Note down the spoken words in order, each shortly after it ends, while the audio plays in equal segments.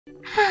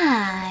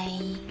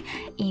Hi!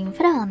 In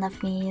front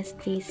of me is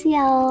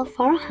TCL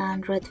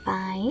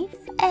 405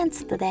 and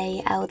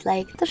today I would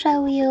like to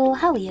show you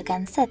how you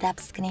can set up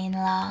screen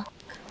lock.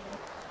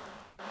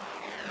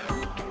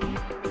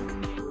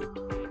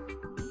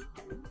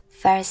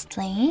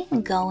 Firstly,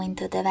 go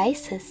into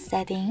Devices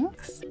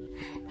Settings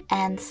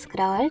and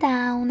scroll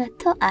down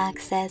to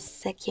access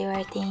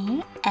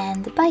Security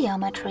and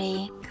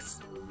Biometrics.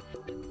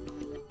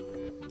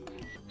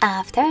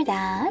 After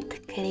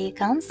that,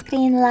 click on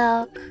Screen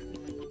Lock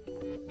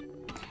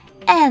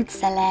and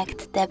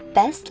select the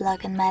best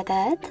login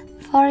method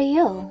for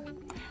you: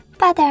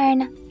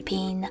 pattern,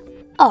 PIN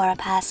or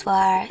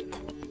password.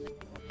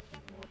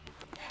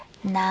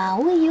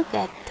 Now you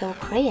get to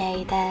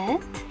create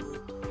it.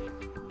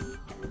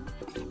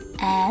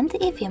 And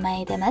if you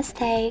made a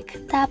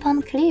mistake, tap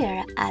on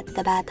Clear at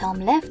the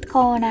bottom left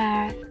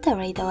corner to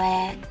redo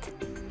it.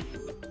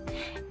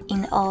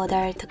 In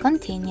order to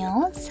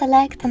continue,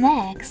 select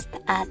Next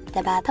at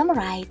the bottom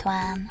right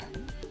one.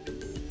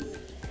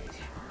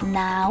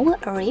 Now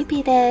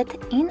repeat it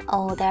in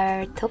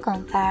order to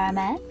confirm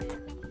it.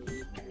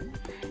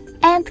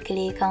 And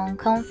click on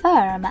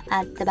Confirm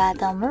at the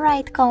bottom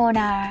right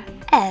corner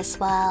as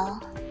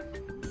well.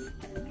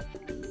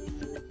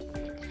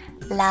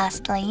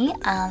 Lastly,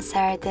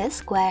 answer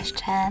this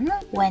question: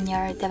 when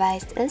your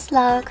device is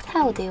locked,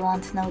 how do you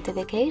want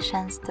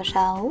notifications to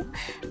show?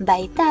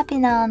 By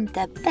tapping on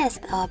the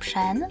best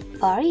option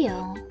for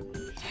you.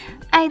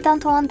 I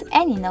don't want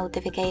any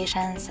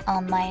notifications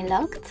on my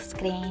locked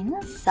screen,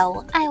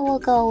 so I will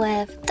go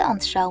with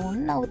Don't Show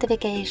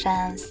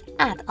Notifications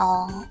at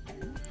all.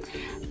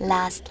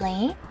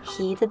 Lastly,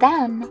 hit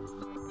Done.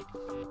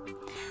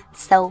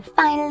 So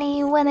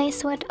finally, when I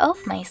switch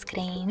off my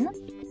screen,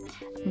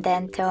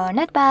 then turn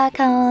it back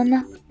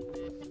on,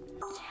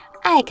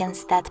 I can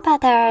see that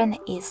pattern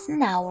is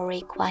now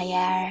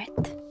required.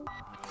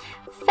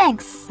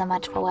 Thanks so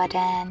much for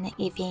watching.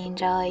 If you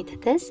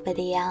enjoyed this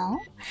video,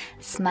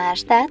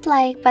 smash that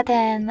like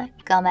button,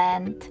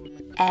 comment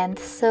and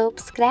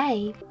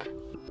subscribe.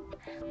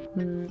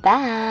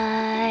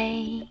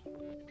 Bye!